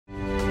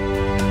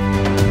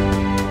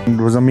It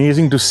was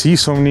amazing to see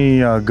so many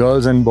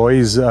girls and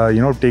boys,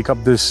 take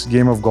up this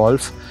game of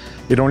golf.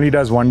 It only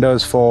does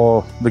wonders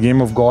for the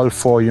game of golf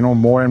for,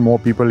 more and more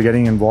people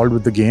getting involved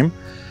with the game.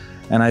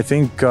 And I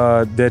think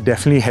they're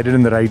definitely headed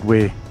in the right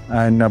way.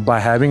 And by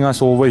having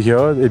us over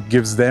here, it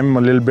gives them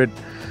a little bit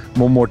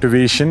more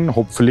motivation,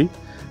 hopefully,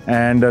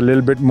 and a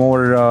little bit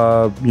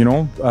more,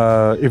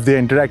 if they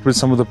interact with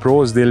some of the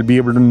pros, they'll be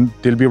able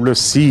to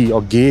see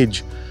or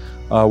gauge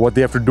what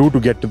they have to do to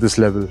get to this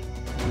level.